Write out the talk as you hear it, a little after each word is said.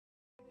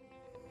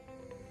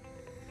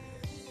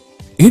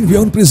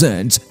Invion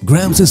presents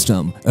Gram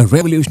System, a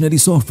revolutionary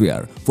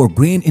software for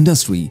grain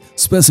industry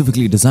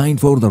specifically designed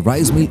for the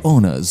rice mill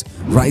owners,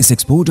 rice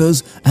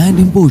exporters and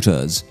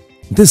importers.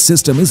 This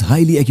system is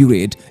highly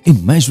accurate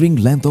in measuring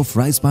length of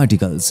rice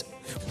particles,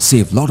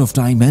 save lot of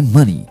time and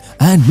money,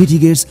 and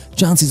mitigates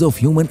chances of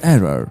human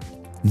error.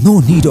 No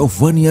need of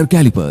vernier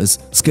calipers,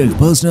 skilled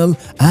personnel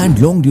and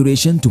long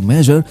duration to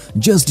measure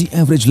just the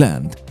average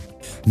length.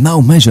 Now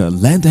measure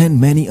length and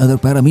many other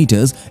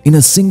parameters in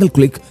a single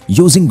click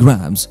using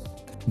grams.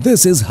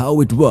 This is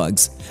how it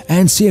works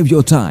and save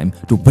your time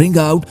to bring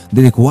out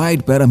the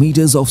required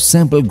parameters of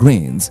sample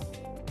grains.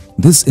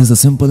 This is a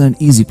simple and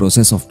easy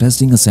process of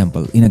testing a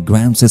sample in a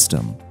gram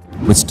system,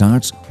 which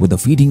starts with the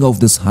feeding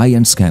of this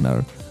high-end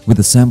scanner with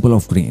a sample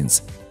of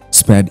grains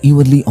spread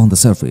evenly on the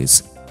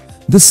surface.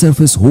 This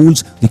surface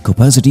holds the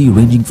capacity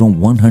ranging from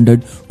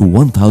 100 to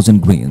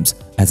 1000 grains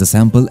as a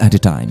sample at a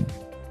time.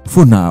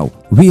 For now,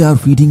 we are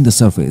feeding the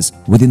surface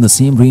within the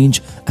same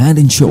range and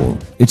ensure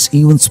it's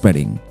even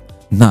spreading.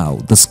 Now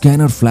the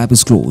scanner flap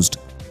is closed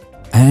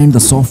and the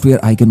software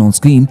icon on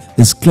screen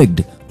is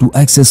clicked to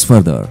access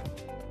further.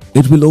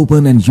 It will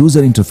open an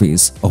user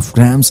interface of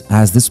grams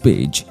as this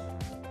page.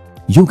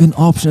 You can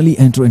optionally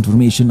enter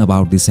information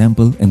about the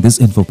sample in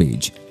this info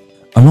page.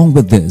 Along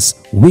with this,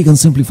 we can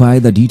simplify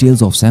the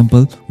details of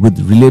sample with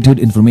related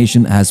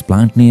information as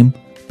plant name,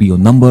 PO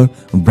number,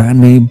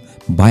 brand name,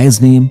 buyer's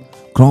name,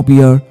 crop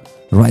year,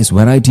 rice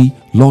variety,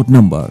 lot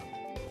number.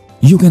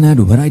 You can add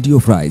variety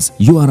of rice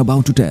you are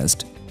about to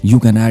test. You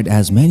can add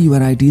as many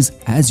varieties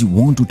as you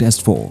want to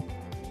test for,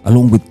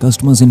 along with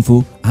customers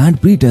info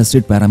and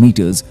pre-tested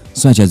parameters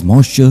such as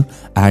moisture,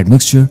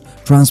 admixture,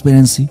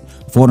 transparency,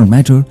 foreign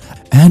matter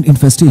and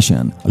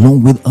infestation,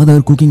 along with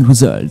other cooking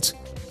results.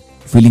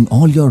 Filling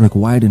all your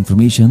required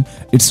information,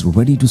 it's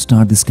ready to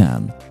start the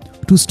scan.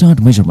 To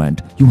start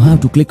measurement, you have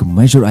to click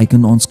measure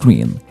icon on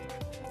screen.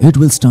 It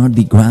will start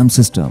the gram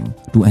system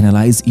to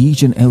analyze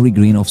each and every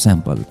grain of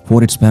sample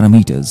for its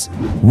parameters.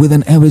 With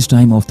an average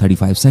time of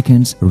 35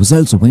 seconds,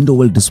 results window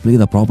will display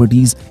the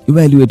properties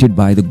evaluated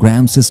by the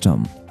gram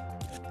system.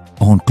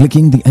 On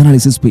clicking the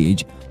analysis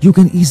page, you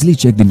can easily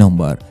check the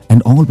number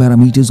and all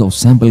parameters of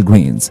sample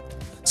grains,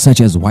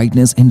 such as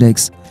whiteness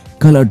index,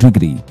 color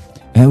degree,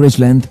 average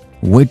length,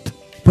 width,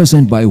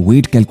 percent by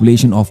weight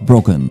calculation of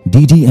broken,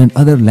 DD and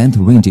other length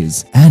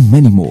ranges, and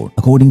many more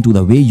according to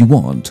the way you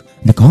want.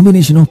 The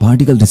combination of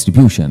particle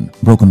distribution,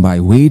 broken by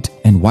weight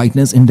and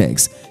whiteness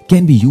index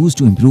can be used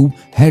to improve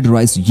head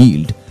rice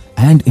yield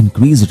and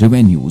increase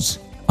revenues.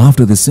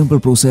 After this simple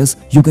process,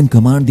 you can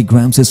command the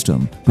gram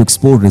system to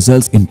export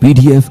results in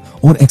PDF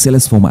or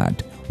XLS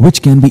format,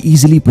 which can be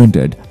easily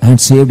printed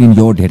and saved in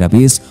your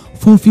database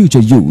for future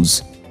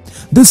use.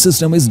 This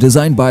system is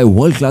designed by a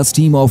world-class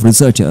team of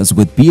researchers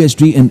with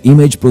PhD in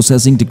image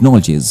processing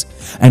technologies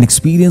and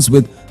experience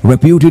with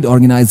reputed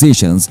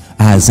organizations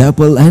as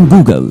Apple and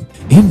Google.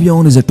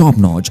 Invion is a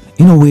top-notch,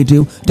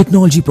 innovative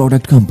technology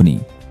product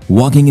company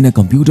working in a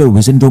computer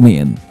vision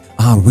domain.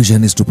 Our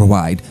vision is to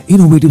provide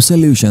innovative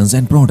solutions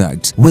and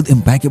products with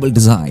impeccable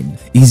design,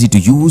 easy to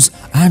use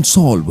and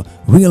solve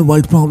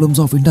real-world problems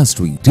of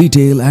industry,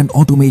 retail and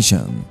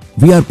automation.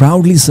 We are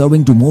proudly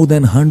serving to more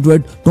than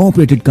 100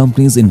 top-rated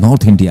companies in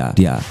North India.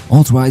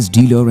 Authorized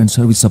dealer and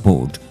service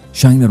support,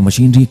 Shiner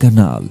Machinery,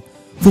 Karnal.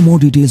 For more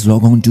details,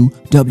 log on to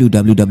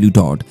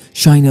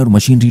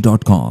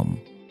www.shinermachinery.com.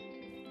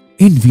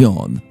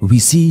 Invion, we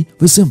see,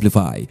 we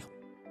simplify.